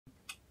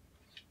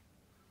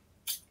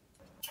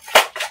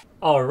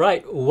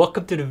Alright,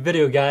 welcome to the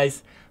video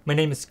guys. My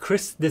name is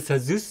Chris, this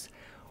is Jesus.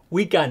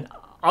 We got an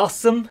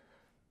awesome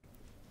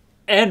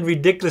and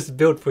ridiculous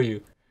build for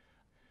you.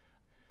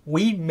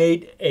 We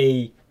made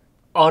a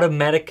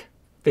automatic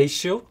face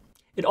shield.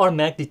 It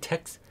automatically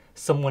detects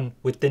someone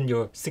within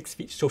your 6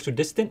 feet social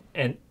distance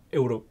and it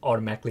will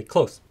automatically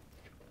close.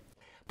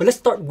 But let's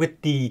start with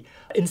the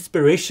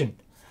inspiration.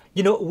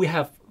 You know, we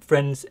have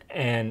friends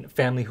and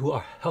family who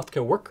are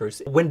healthcare workers.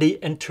 When they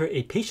enter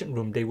a patient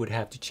room, they would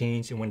have to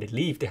change, and when they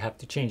leave, they have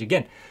to change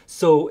again.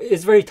 So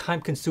it's very time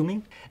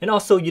consuming. And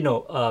also, you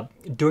know,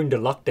 during the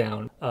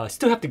lockdown,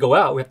 still have to go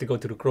out. We have to go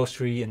to the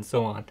grocery and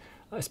so on,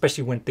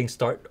 especially when things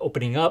start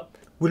opening up.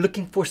 We're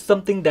looking for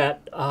something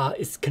that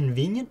is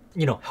convenient,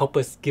 you know,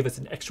 give us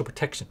an extra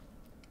protection.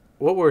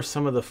 What were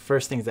some of the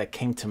first things that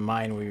came to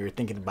mind when you were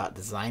thinking about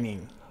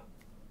designing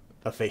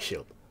a face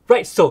shield?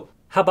 Right, so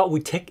how about we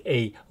take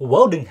a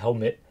welding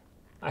helmet?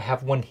 I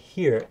have one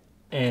here,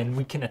 and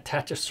we can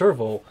attach a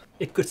servo.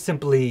 It could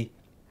simply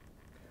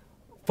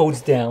folds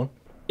down.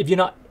 If you're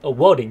not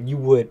welding, you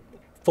would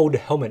fold the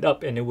helmet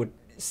up and it would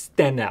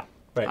stand out,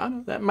 right? I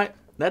know,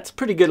 that's a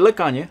pretty good look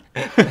on you.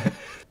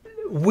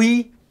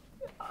 We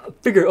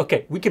figure,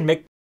 okay, we can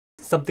make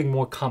something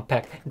more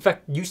compact. In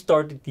fact, you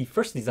started the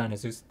first design,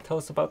 Jesus. Tell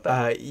us about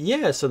that.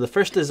 Yeah, so the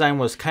first design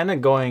was kind of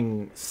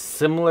going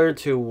similar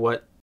to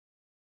what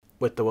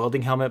with the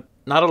welding helmet.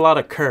 Not a lot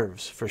of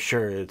curves, for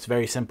sure. It's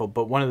very simple.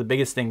 But one of the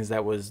biggest things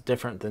that was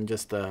different than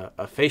just a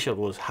face shield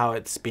was how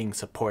it's being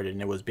supported.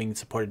 And it was being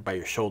supported by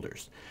your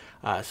shoulders.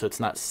 So it's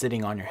not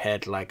sitting on your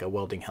head like a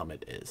welding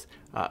helmet is.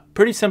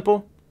 Pretty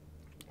simple.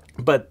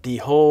 But the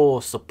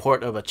whole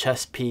support of a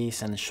chest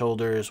piece and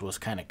shoulders was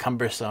kind of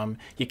cumbersome.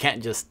 You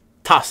can't just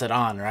toss it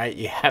on, right?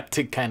 You have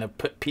to kind of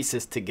put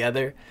pieces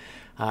together.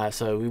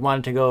 So we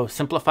wanted to go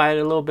simplify it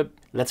a little bit.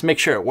 Let's make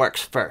sure it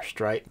works first,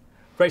 right?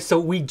 Right,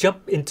 so we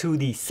jump into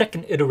the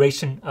second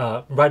iteration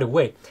right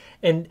away.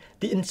 And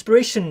the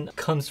inspiration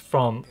comes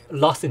from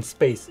Lost in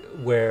Space,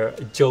 where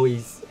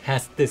Joey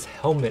has this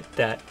helmet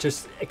that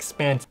just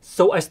expands.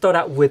 So I start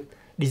out with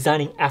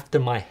designing after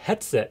my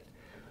headset,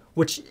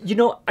 which, you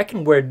know, I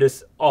can wear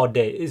this all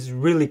day. It's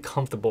really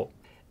comfortable.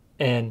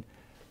 And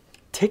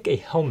take a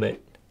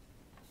helmet,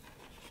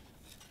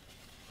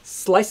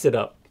 slice it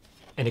up,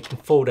 and it can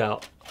fold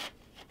out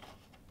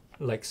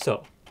like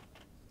so.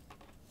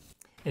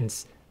 And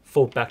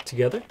fold back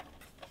together.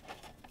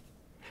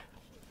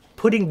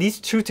 Putting these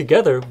two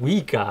together, we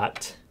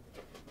got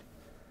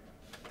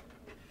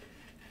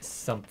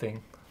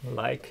something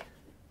like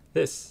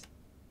this.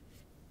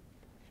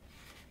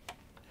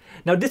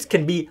 Now this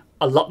can be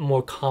a lot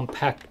more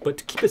compact, but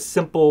to keep it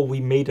simple, we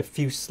made a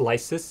few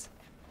slices.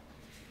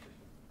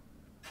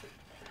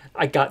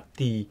 I got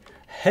the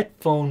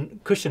headphone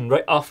cushion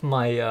right off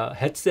my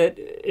headset.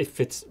 It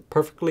fits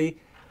perfectly,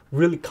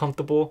 really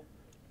comfortable.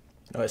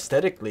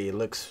 Aesthetically, it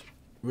looks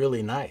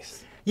really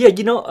nice. Yeah,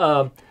 you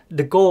know,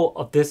 the goal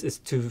of this is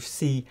to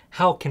see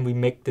how can we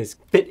make this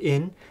fit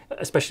in,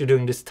 especially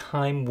during this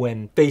time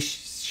when face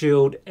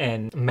shield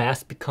and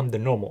mask become the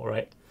normal,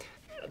 right?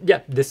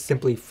 Yeah, this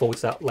simply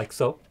folds out like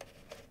so.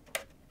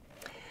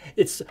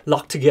 It's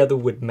locked together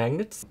with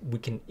magnets. We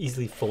can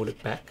easily fold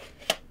it back.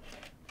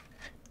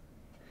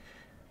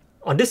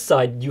 On this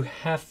side, you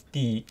have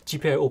the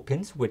GPIO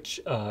pins,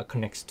 which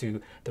connects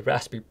to the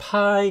Raspberry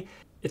Pi.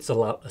 It's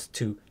allowed us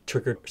to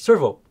trigger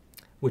servo,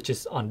 which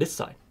is on this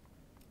side.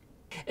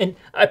 And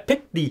I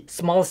picked the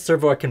smallest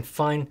servo I can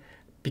find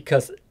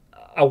because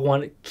I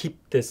want to keep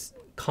this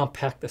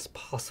compact as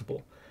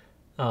possible.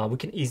 We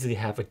can easily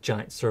have a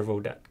giant servo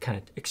that kind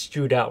of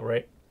extrude out,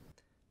 right?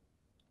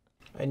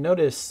 I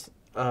noticed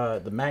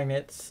the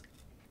magnets.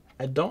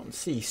 I don't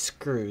see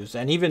screws.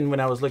 And even when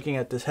I was looking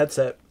at this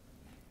headset,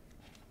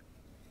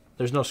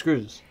 there's no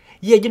screws.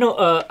 Yeah, you know,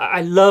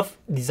 I love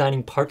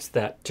designing parts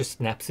that just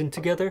snaps in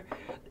together.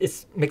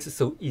 It makes it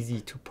so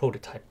easy to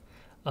prototype.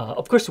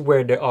 Of course,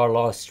 where there are a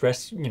lot of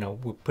stress, you know,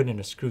 we put in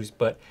the screws,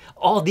 but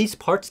all these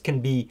parts can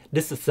be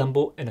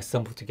disassembled and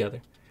assembled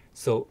together.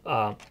 So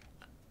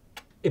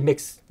it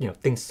makes, you know,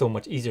 things so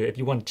much easier. If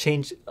you want to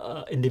change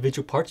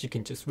individual parts, you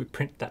can just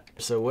reprint that.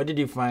 So what did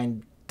you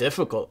find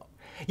difficult?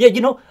 Yeah,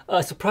 you know,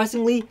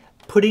 surprisingly,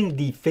 putting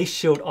the face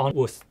shield on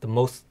was the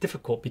most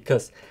difficult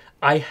because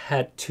I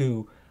had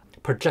to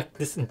project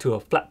this into a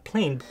flat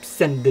plane,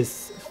 send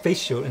this face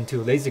shield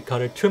into a laser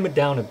cutter, trim it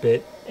down a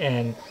bit,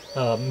 and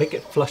make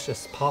it flush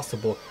as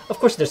possible. Of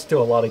course, there's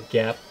still a lot of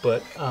gap,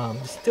 but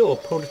there's still a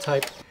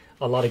prototype,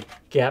 a lot of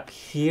gap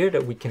here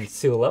that we can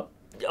seal up.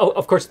 Oh,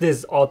 of course, this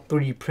is all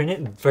 3D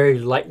printed, very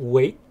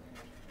lightweight.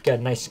 Got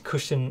a nice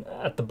cushion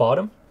at the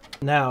bottom.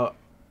 Now,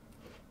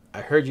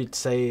 I heard you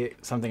say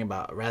something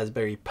about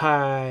Raspberry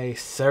Pi,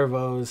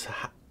 servos.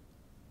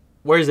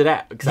 Where is it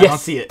at? Because I don't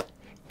see it.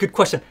 Good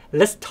question.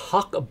 Let's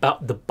talk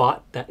about the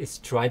bot that is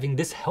driving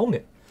this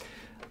helmet.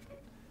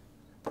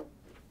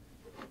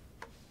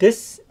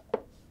 This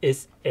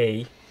is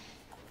a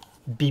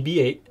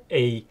BB-8,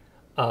 a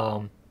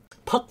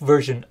puck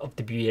version of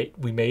the BB-8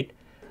 we made.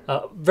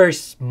 Very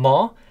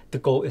small. The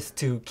goal is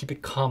to keep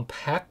it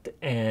compact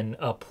and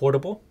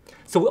portable.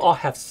 So we all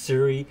have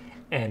Siri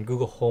and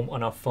Google Home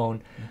on our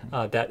phone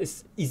that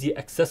is easy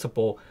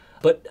accessible.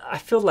 But I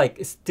feel like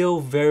it's still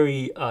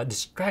very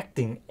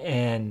distracting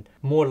and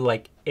more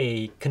like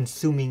a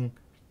consuming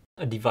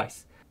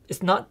device.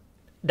 It's not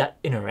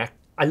that interactive.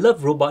 I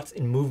love robots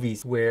in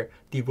movies where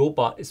the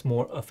robot is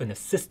more of an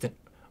assistant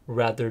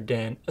rather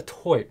than a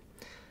toy.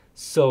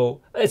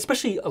 So,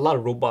 especially a lot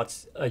of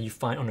robots you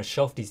find on the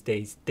shelf these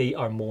days, they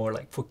are more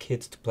like for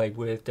kids to play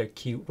with. They're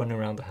cute, running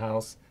around the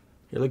house.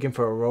 You're looking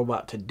for a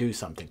robot to do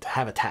something, to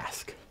have a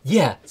task.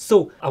 Yeah,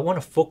 so I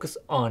want to focus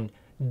on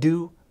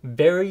do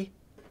very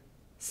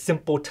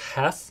simple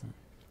tasks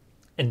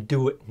and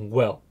do it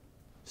well.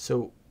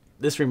 So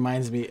this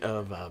reminds me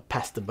of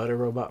Pass the Butter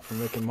robot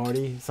from Rick and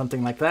Morty,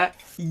 something like that.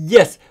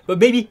 Yes, but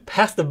maybe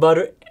pass the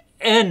butter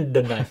and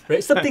the knife,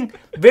 right? Something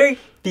very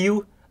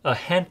few, a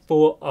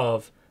handful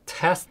of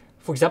tasks.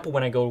 For example,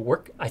 when I go to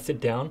work, I sit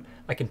down,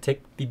 I can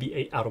take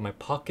BB-8 out of my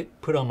pocket,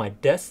 put it on my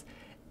desk,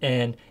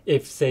 and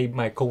if, say,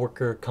 my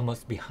coworker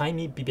comes behind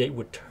me, BB-8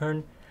 would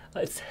turn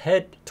its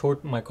head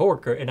toward my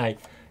coworker, and I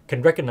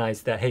can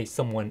recognize that, hey,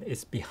 someone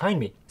is behind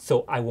me,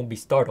 so I won't be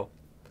startled.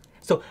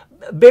 So,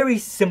 very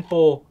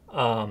simple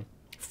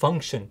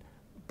function,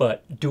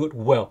 but do it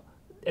well,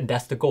 and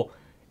that's the goal.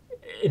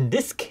 In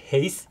this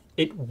case,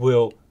 it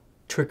will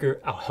trigger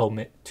our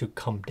helmet to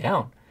come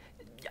down.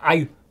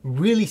 I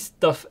really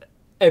stuff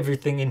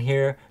everything in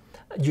here.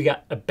 You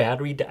got a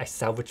battery that I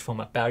salvaged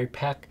from a battery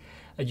pack.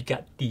 You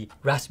got the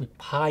Raspberry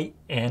Pi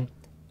and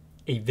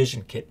a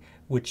vision kit,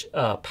 which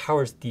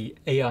powers the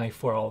AI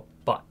for our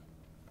bot.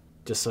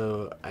 Just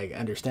so I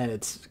understand,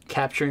 it's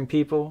capturing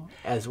people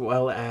as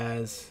well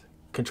as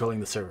controlling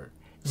the server.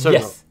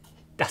 Yes,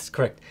 that's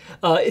correct.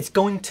 It's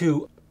going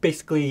to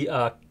basically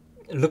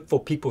look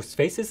for people's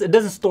faces. It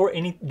doesn't store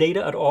any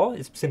data at all.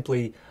 It's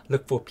simply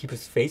look for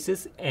people's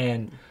faces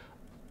and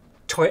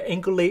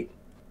triangulate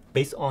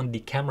based on the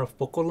camera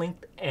focal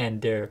length and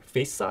their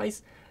face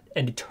size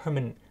and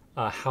determine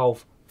how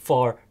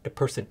far the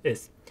person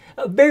is.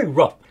 Very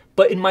rough,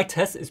 but in my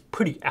test, it's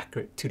pretty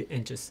accurate to the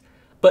inches.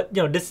 But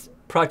this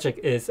project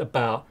is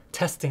about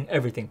testing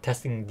everything,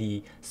 testing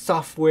the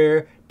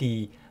software,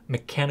 the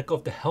mechanical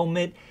of the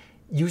helmet,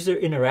 user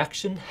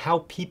interaction,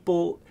 how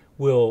people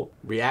will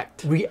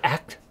react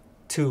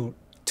to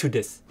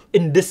this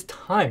in this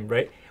time,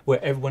 right,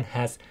 where everyone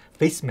has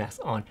face masks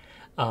on.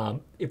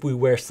 If we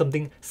wear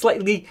something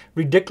slightly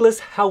ridiculous,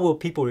 how will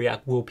people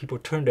react? Will people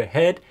turn their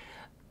head?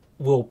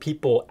 Will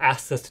people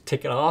ask us to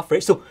take it off,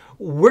 right? So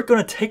we're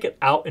gonna take it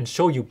out and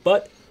show you,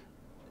 but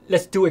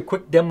let's do a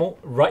quick demo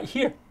right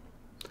here.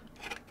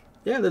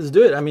 Yeah, let's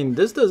do it. I mean,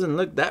 this doesn't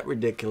look that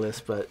ridiculous,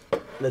 but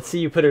let's see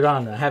you put it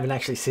on. I haven't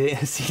actually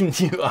seen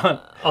you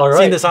on. All right.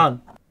 Seen this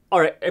on. All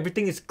right,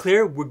 everything is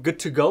clear. We're good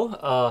to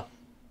go.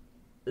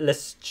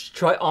 Let's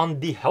try on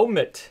the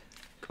helmet.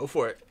 Go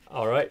for it.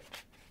 All right.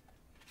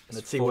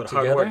 Let's see what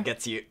hard work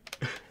gets you.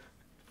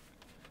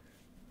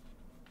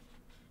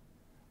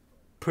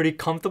 Pretty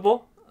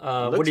comfortable.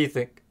 What do you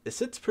think? It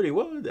sits pretty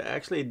well.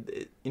 Actually,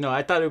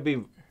 I thought it would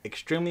be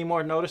extremely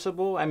more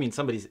noticeable. I mean,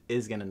 somebody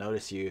is going to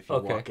notice you if you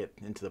walk it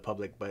into the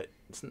public, but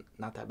it's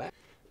not that bad.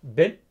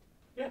 Ben?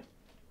 Yeah,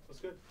 that's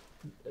good.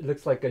 It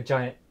looks like a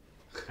giant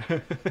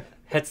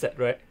headset,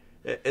 right?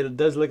 It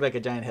does look like a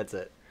giant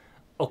headset.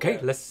 Okay,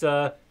 let's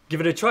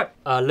give it a try.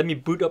 Let me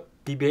boot up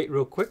BB-8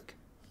 real quick.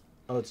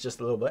 Oh, it's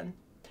just a little button?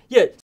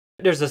 Yeah,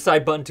 there's a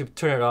side button to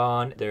turn it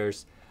on.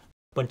 There's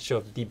a bunch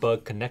of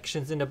debug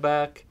connections in the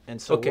back.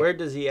 And so where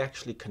does he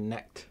actually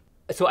connect?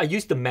 So I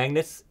use the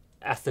magnets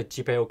as the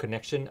GPIO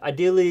connection.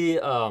 Ideally,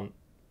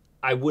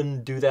 I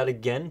wouldn't do that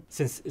again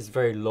since it's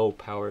very low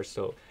power,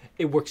 so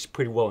it works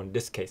pretty well in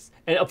this case.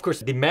 And of course,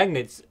 the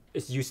magnets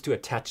is used to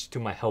attach to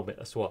my helmet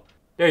as well.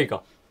 There you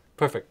go.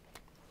 Perfect.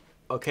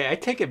 Okay, I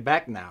take it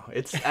back now.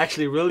 It's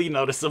actually really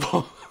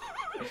noticeable.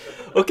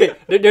 Okay,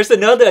 there's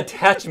another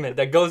attachment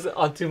that goes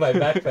onto my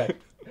backpack.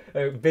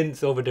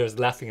 Vince over there is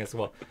laughing as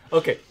well.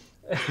 Okay.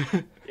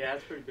 Yeah,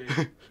 it's pretty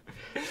big.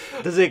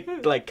 Does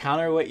it like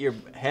counterweight your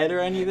head or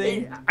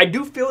anything? I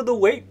do feel the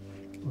weight,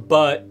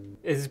 but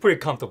it's pretty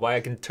comfortable. I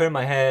can turn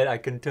my head, I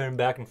can turn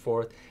back and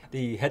forth.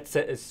 The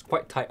headset is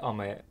quite tight on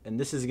my head. And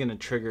this is gonna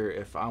trigger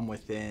if I'm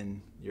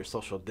within your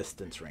social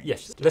distance range.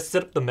 Yes. Let's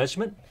set up the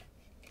measurement.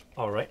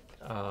 All right.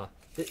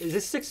 Is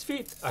it 6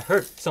 feet? I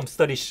heard some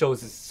studies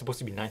shows it's supposed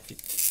to be 9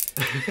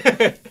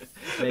 feet.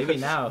 Maybe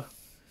now.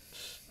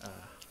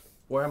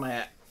 Where am I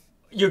at?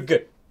 You're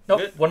good. Nope,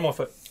 good? One more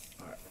foot.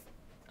 All right.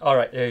 All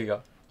right, there you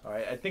go. All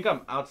right, I think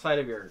I'm out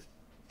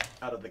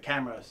of the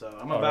camera, so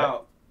I'm All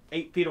about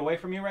 8 feet away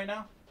from you right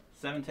now.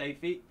 7 to 8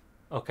 feet.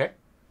 Okay.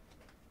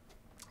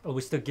 Are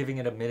we still giving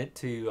it a minute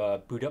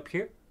to boot up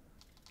here?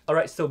 All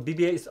right, so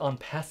BB-8 is on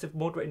passive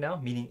mode right now,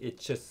 meaning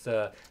it's just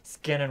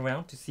scanning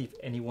around to see if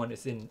anyone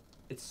is in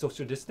its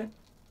social distance.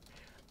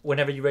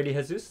 Whenever you're ready,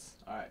 Jesus.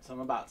 All right, so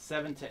I'm about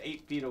 7 to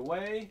 8 feet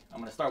away. I'm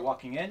gonna start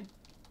walking in.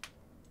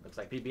 Looks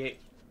like BB-8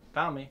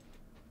 found me.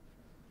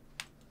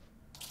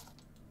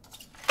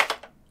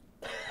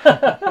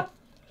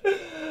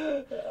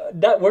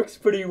 that works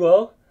pretty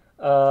well.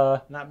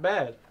 Not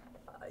bad.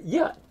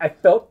 Yeah, I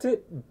felt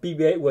it.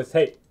 BB-8 was,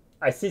 hey,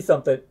 I see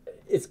something.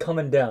 It's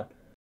coming down.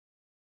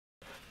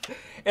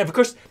 And of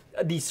course,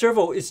 the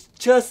servo is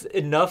just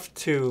enough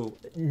to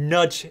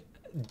nudge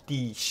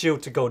the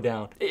shield to go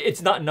down.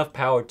 It's not enough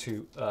power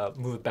to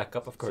move it back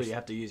up, of course. So you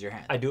have to use your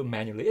hand. I do it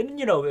manually. And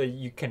you know,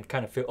 you can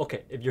kind of feel,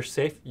 okay, if you're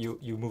safe,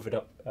 you move it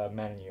up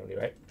manually,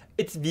 right?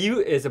 Its view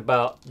is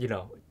about, you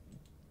know,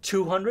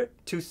 200,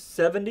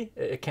 270.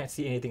 I can't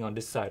see anything on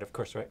this side, of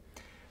course, right?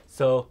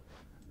 So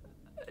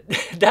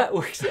that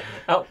works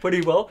out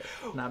pretty well.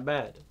 Not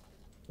bad.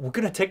 We're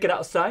gonna take it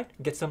outside,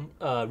 get some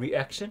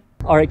reaction.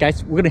 All right,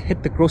 guys, we're gonna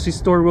hit the grocery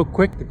store real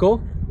quick. The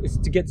goal is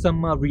to get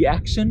some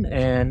reaction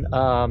and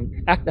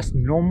act as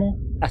normal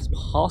as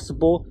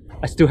possible.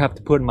 I still have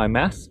to put in my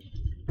mask.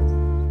 All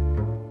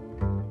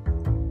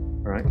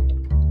right,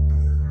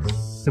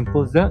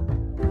 simple as that.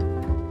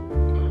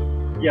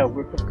 Yeah,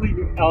 we're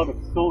completely out of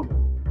soda.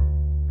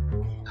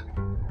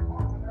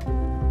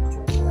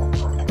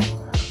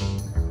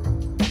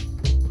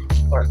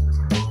 All right.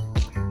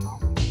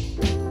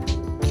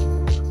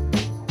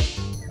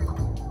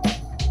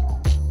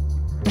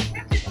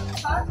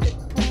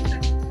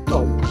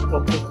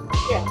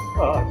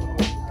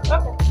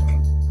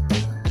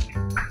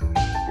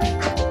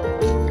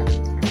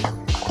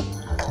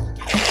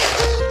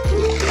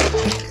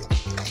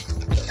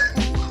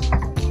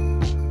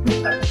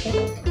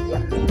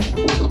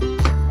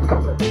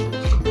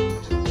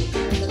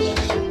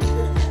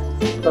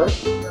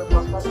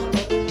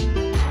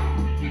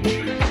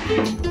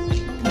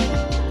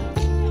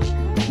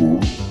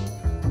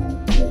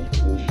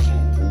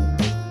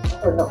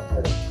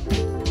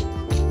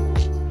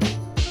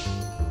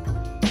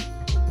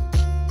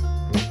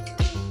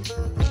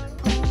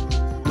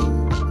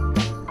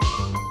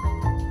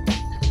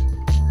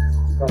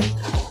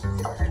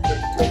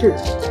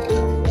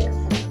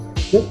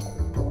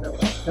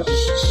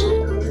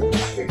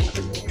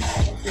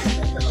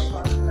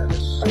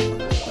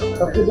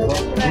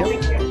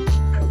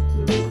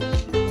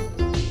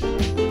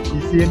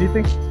 You see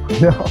anything?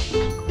 No.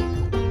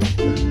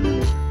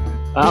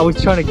 I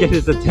was trying to get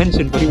his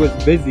attention, but he was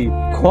busy.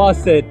 Khoa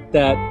said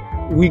that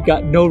we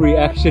got no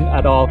reaction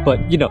at all,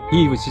 but you know,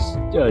 he was just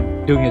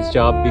doing his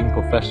job, being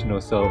professional,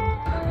 so.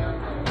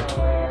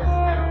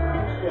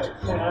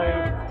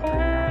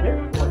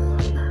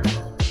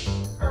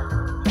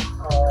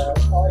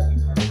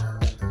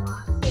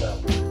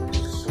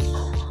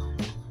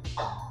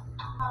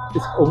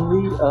 It's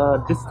only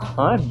this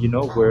time, you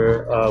know,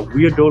 where a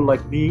weirdo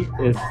like me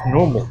is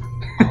normal.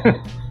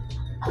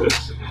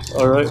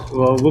 Alright,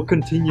 well, we'll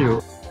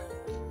continue.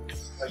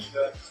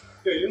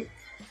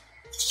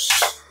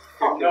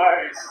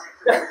 Nice!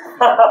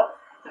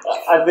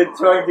 I've been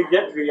trying to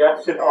get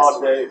reaction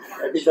all day.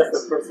 I think that's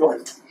the first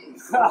one.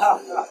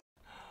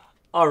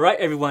 Alright,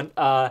 everyone.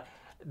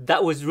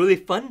 That was really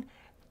fun.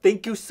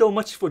 Thank you so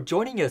much for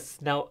joining us.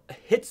 Now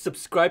hit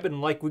subscribe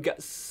and like. We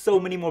got so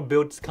many more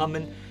builds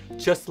coming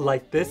just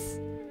like this.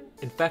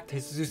 In fact,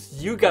 Jesus,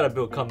 you got a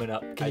build coming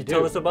up. Can you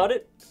tell us about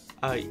it?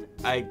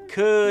 I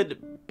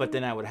could, but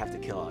then I would have to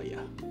kill all you.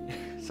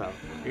 So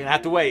you're gonna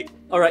have to wait.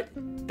 Alright,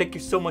 thank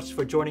you so much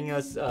for joining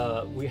us.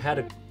 We had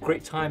a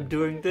great time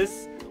doing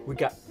this. We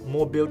got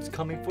more builds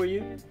coming for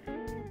you.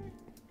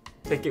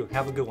 Thank you.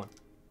 Have a good one.